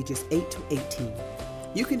ages 8 to 18.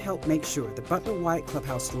 You can help make sure the Butler Wyatt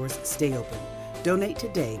Clubhouse stores stay open. Donate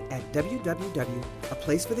today at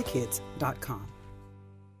www.aplaceforthekids.com.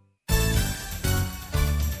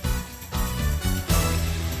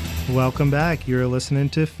 Welcome back. You're listening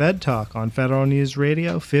to Fed Talk on Federal News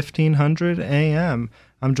Radio, 1500 AM.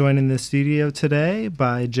 I'm joined in the studio today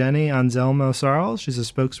by Jenny Anselmo-Sarles. She's a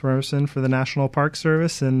spokesperson for the National Park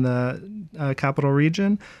Service in the Capital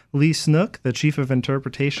Region. Lee Snook, the Chief of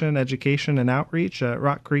Interpretation, Education, and Outreach at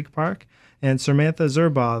Rock Creek Park. And Samantha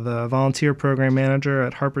Zerbaugh, the Volunteer Program Manager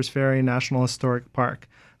at Harpers Ferry National Historic Park.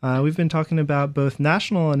 We've been talking about both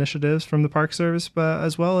national initiatives from the Park Service, but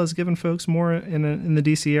as well as giving folks more in the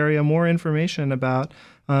DC area more information about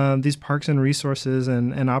these parks and resources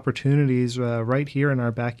and opportunities right here in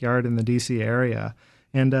our backyard in the DC area.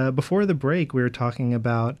 And before the break, we were talking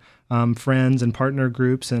about friends and partner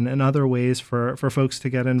groups and other ways for folks to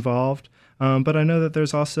get involved. But I know that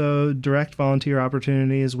there's also direct volunteer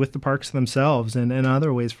opportunities with the parks themselves and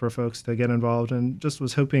other ways for folks to get involved. And just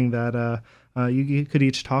was hoping that you could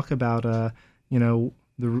each talk about,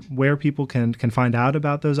 where people can find out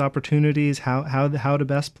about those opportunities, how to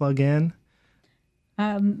best plug in.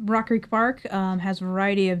 Rock Creek Park has a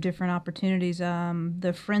variety of different opportunities.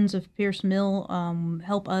 The Friends of Pierce Mill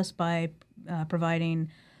help us by providing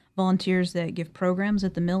volunteers that give programs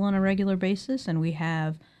at the mill on a regular basis, and we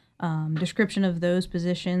have description of those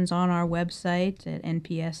positions on our website at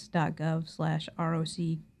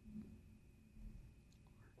nps.gov/ROCR.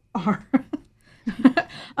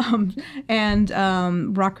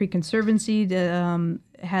 Rock Creek Conservancy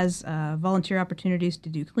has volunteer opportunities to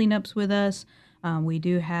do cleanups with us. We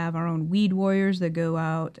do have our own weed warriors that go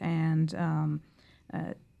out and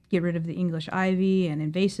get rid of the English ivy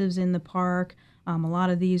and invasives in the park. A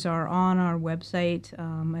lot of these are on our website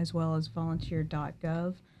as well as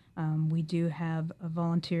volunteer.gov. We do have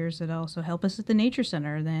volunteers that also help us at the Nature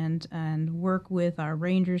Center and work with our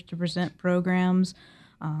rangers to present programs,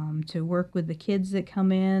 to work with the kids that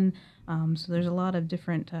come in. So there's a lot of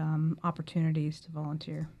different opportunities to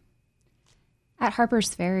volunteer. At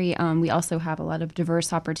Harpers Ferry, we also have a lot of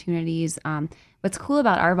diverse opportunities. What's cool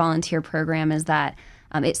about our volunteer program is that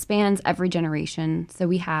it spans every generation. So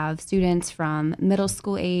we have students from middle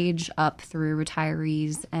school age up through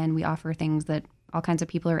retirees, and we offer things that all kinds of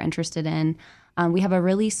people are interested in. We have a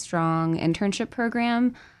really strong internship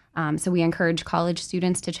program, so we encourage college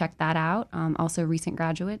students to check that out, also recent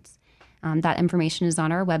graduates. That information is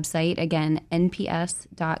on our website, again,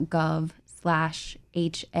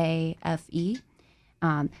 nps.gov/HAFE.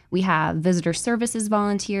 We have visitor services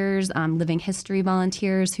volunteers, living history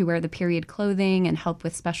volunteers who wear the period clothing and help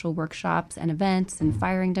with special workshops and events and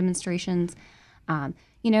firing demonstrations.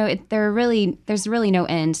 There's really no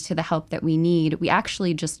end to the help that we need. We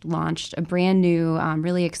actually just launched a brand new,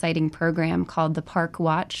 really exciting program called the Park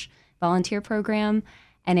Watch Volunteer Program.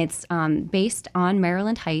 And it's based on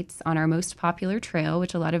Maryland Heights, on our most popular trail,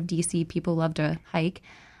 which a lot of DC people love to hike.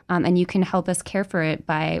 And you can help us care for it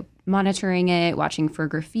by monitoring it, watching for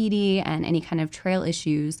graffiti and any kind of trail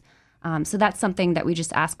issues. So that's something that we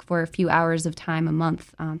just ask for a few hours of time a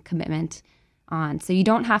month commitment on. So you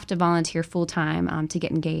don't have to volunteer full-time to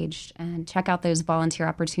get engaged. And check out those volunteer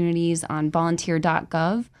opportunities on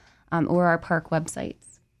volunteer.gov or our park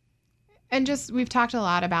websites. And we've talked a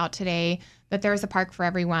lot about today that there's a park for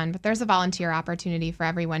everyone, but there's a volunteer opportunity for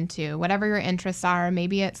everyone too. Whatever your interests are,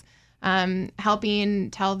 maybe it's helping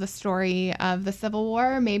tell the story of the Civil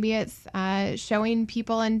War. Maybe it's showing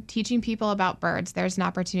people and teaching people about birds. There's an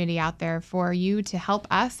opportunity out there for you to help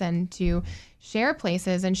us and to share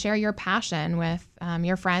places and share your passion with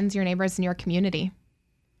your friends, your neighbors, and your community.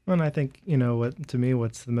 And I think,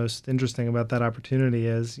 what's the most interesting about that opportunity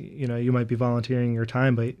is, you might be volunteering your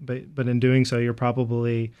time, but in doing so, you're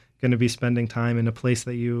probably going to be spending time in a place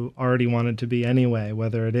that you already wanted to be anyway,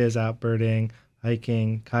 whether it is out birding,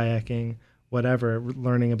 hiking, kayaking, whatever,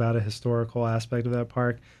 learning about a historical aspect of that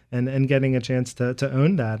park and getting a chance to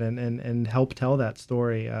own that and help tell that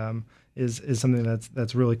story is something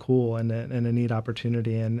that's really cool and a neat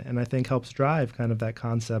opportunity and I think helps drive kind of that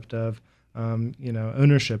concept of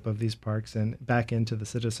ownership of these parks and back into the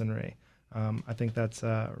citizenry. I think that's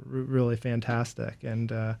really fantastic,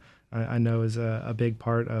 and I know is a big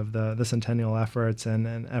part of the Centennial efforts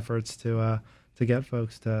and efforts to get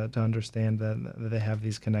folks to understand that they have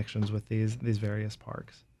these connections with these various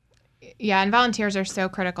parks. Yeah, and volunteers are so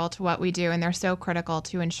critical to what we do, and they're so critical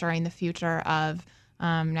to ensuring the future of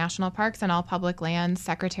national parks and all public lands.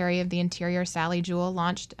 Secretary of the Interior Sally Jewell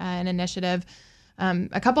launched an initiative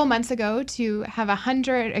a couple months ago to have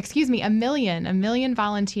a million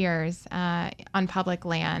volunteers on public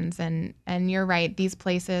lands. And you're right, these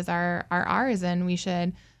places are ours, and we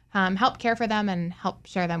should help care for them and help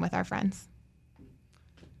share them with our friends.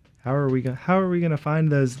 How are we gonna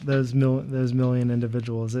find those million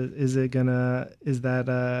individuals? Is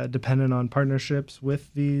that dependent on partnerships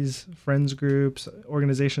with these friends groups,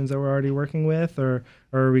 organizations that we're already working with, or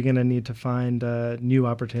are we gonna need to find new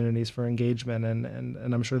opportunities for engagement?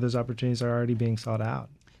 And I'm sure those opportunities are already being sought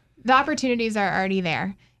out. The opportunities are already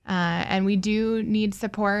there. And we do need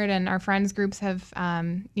support, and our friends groups have,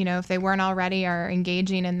 if they weren't already, are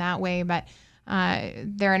engaging in that way. But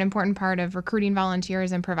they're an important part of recruiting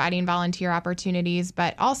volunteers and providing volunteer opportunities.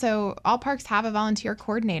 But also, all parks have a volunteer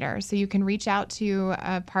coordinator, so you can reach out to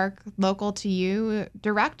a park local to you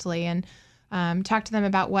directly and talk to them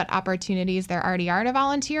about what opportunities there already are to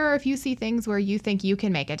volunteer, or if you see things where you think you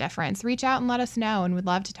can make a difference. Reach out and let us know, and we'd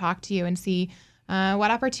love to talk to you and see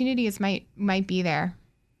what opportunities might be there.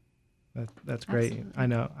 That's great. Absolutely. I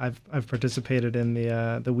know I've participated in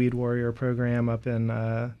the Weed Warrior program up in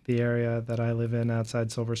the area that I live in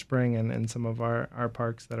outside Silver Spring, and in some of our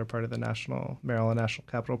parks that are part of the Maryland National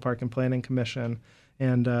Capital Park and Planning Commission.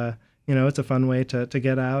 And it's a fun way to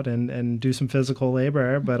get out and do some physical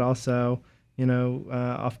labor, but also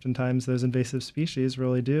oftentimes those invasive species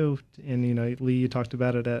really do. And Lee, you talked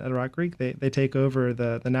about it at Rock Creek. They take over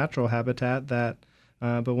the natural habitat that.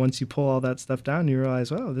 But once you pull all that stuff down, you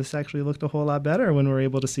realize, oh, this actually looked a whole lot better when we're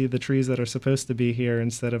able to see the trees that are supposed to be here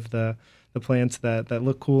instead of the plants that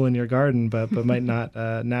look cool in your garden but might not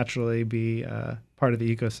naturally be part of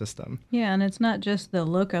the ecosystem. Yeah, and it's not just the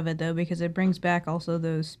look of it, though, because it brings back also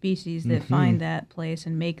those species that find that place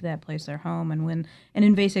and make that place their home. And when an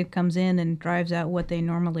invasive comes in and drives out what they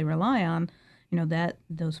normally rely on, that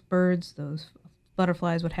those birds, those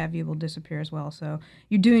butterflies, what have you, will disappear as well. So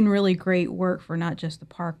you're doing really great work for not just the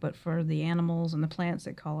park, but for the animals and the plants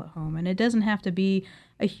that call it home. And it doesn't have to be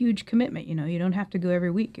a huge commitment. You don't have to go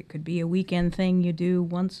every week. It could be a weekend thing you do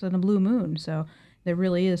once in a blue moon. So there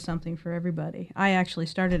really is something for everybody. I actually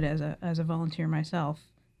started as a volunteer myself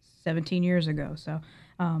 17 years ago. So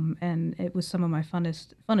and it was some of my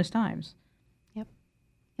funnest times. Yep.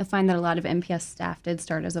 You'll find that a lot of MPS staff did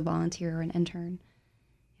start as a volunteer or an intern.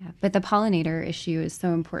 Yeah, but the pollinator issue is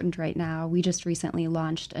so important right now. We just recently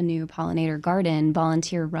launched a new pollinator garden,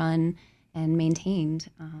 volunteer run and maintained.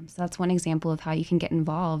 So that's one example of how you can get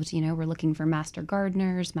involved. We're looking for master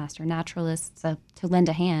gardeners, master naturalists to lend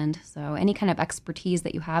a hand. So any kind of expertise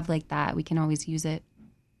that you have like that, we can always use it.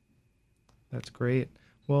 That's great.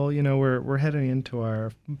 Well, we're heading into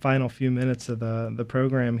our final few minutes of the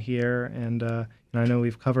program here, and I know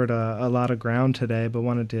we've covered a lot of ground today, but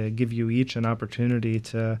wanted to give you each an opportunity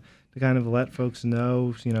to kind of let folks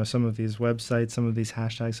know, some of these websites, some of these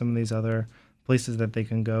hashtags, some of these other places that they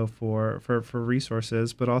can go for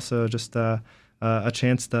resources, but also just a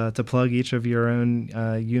chance to plug each of your own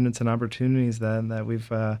units and opportunities that we've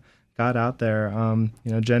got out there.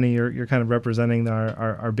 Jenny, you're kind of representing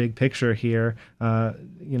our big picture here.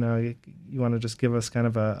 You want to just give us kind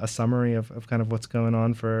of a summary of kind of what's going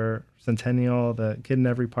on for Centennial, the Kid in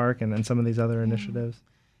Every Park, and some of these other initiatives.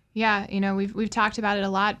 Yeah, we've talked about it a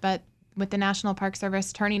lot, but with the National Park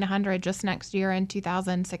Service turning 100 just next year in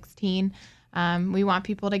 2016, we want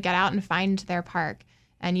people to get out and find their park.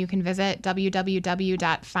 And you can visit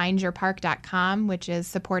www.findyourpark.com, which is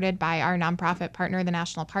supported by our nonprofit partner, the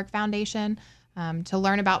National Park Foundation, to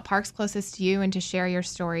learn about parks closest to you and to share your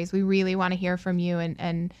stories. We really want to hear from you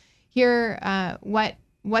and hear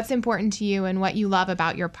what's important to you and what you love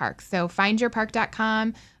about your parks. So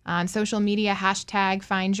findyourpark.com, on social media, hashtag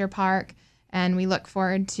findyourpark, and we look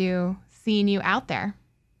forward to seeing you out there.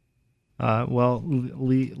 Well,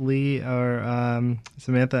 Lee or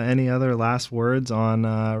Samantha, any other last words on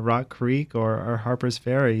Rock Creek or Harpers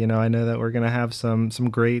Ferry? I know that we're going to have some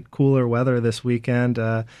great cooler weather this weekend.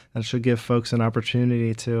 That should give folks an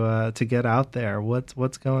opportunity to get out there.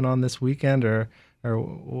 What's going on this weekend, or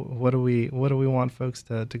what do we want folks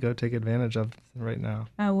to go take advantage of right now?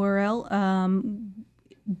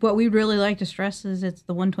 What we really like to stress is it's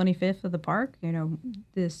the 125th of the park.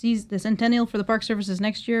 The centennial for the Park Service is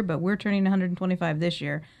next year, but we're turning 125 this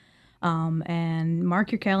year. And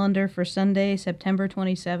mark your calendar for Sunday, September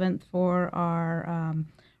 27th for our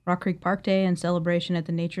Rock Creek Park Day and celebration at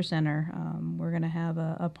the Nature Center. We're going to have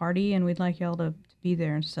a party, and we'd like y'all to be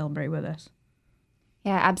there and celebrate with us.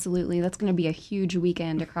 Yeah, absolutely. That's going to be a huge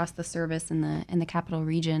weekend across the service in the Capital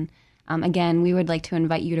Region. Again, we would like to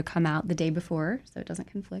invite you to come out the day before, so it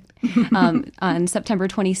doesn't conflict, on September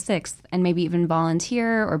 26th, and maybe even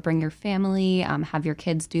volunteer or bring your family, have your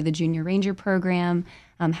kids do the Junior Ranger program,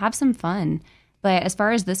 have some fun. But as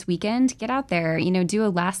far as this weekend, get out there, do a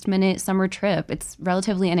last-minute summer trip. It's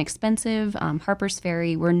relatively inexpensive. Harpers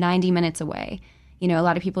Ferry, we're 90 minutes away. A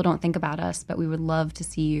lot of people don't think about us, but we would love to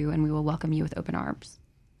see you, and we will welcome you with open arms.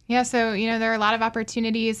 Yeah, so, there are a lot of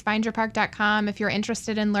opportunities. FindYourPark.com if you're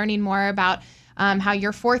interested in learning more about how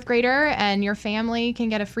your fourth grader and your family can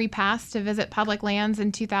get a free pass to visit public lands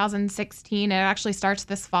in 2016. It actually starts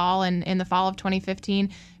this fall, and in the fall of 2015,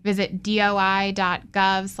 visit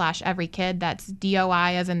doi.gov/everykid. That's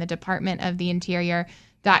DOI as in the Department of the Interior.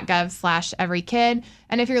 .gov/everykid.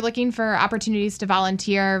 And if you're looking for opportunities to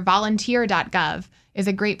volunteer, volunteer.gov is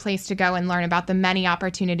a great place to go and learn about the many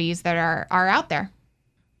opportunities that are out there.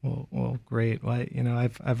 Well, great. Well,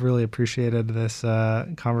 I've really appreciated this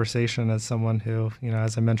conversation as someone who,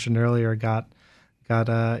 as I mentioned earlier, got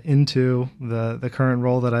into the current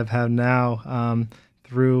role that I've had now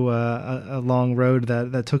through a long road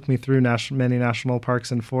that took me through many national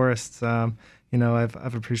parks and forests. I've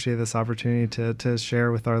appreciated this opportunity to share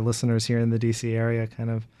with our listeners here in the DC area, kind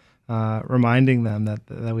of reminding them that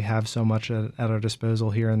we have so much at our disposal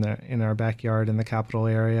here in our backyard in the capital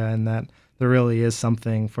area, and that there really is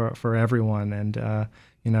something for everyone. And kind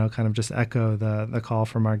of just echo the call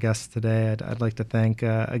from our guests today. I'd like to thank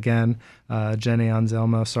again Jenny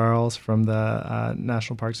Anselmo Sarles from the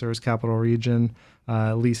National Park Service Capital Region,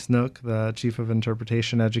 Lee Snook, the Chief of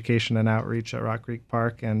Interpretation, Education, and Outreach at Rock Creek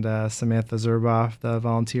Park, and Samantha Zerboff, the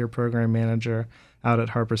Volunteer Program Manager out at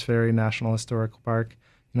Harpers Ferry National Historical Park.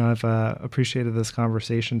 I've appreciated this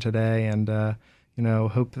conversation today, and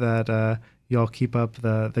hope that you all keep up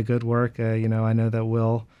the good work. I know that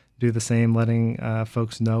we'll do the same, letting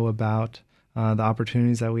folks know about the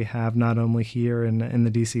opportunities that we have, not only here in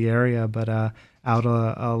the DC area, but out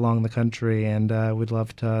along the country. And we'd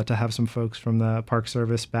love to have some folks from the Park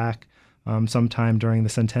Service back sometime during the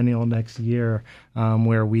centennial next year,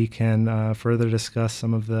 where we can further discuss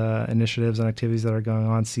some of the initiatives and activities that are going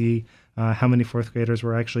on, see how many fourth graders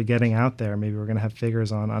we're actually getting out there. Maybe we're going to have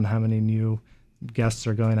figures on how many new guests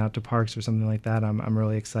are going out to parks or something like that. I'm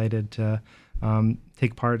really excited to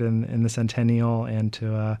take part in the centennial and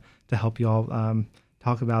to help you all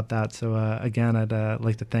talk about that. So again, I'd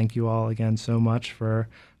like to thank you all again so much for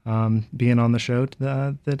being on the show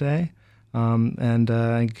today. And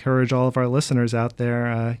encourage all of our listeners out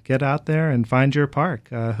there, get out there and find your park.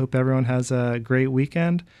 Hope everyone has a great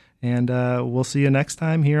weekend, and we'll see you next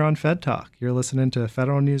time here on Fed Talk. You're listening to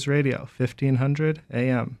Federal News Radio, 1500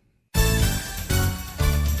 AM.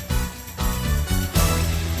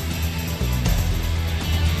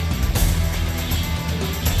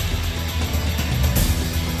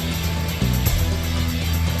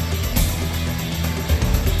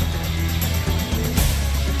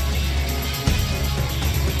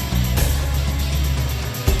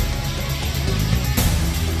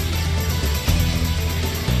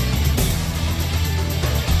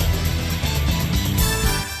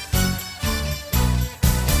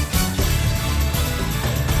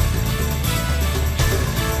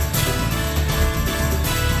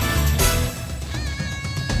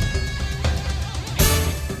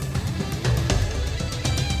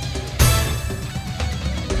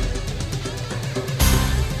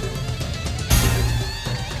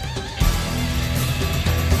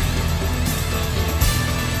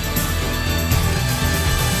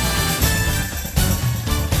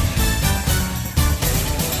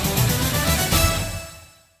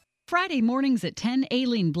 Friday mornings at 10,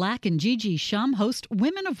 Aileen Black and Gigi Shum host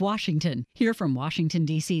Women of Washington. Hear from Washington,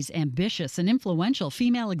 D.C.'s ambitious and influential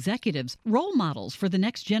female executives, role models for the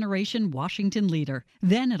next generation Washington leader.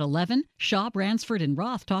 Then at 11, Shaw, Bransford, and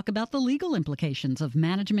Roth talk about the legal implications of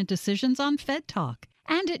management decisions on Fed Talk.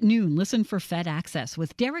 And at noon, listen for Fed Access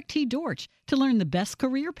with Derek T. Dortch to learn the best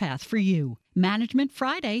career path for you. Management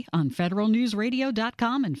Friday on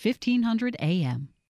federalnewsradio.com and 1500 AM.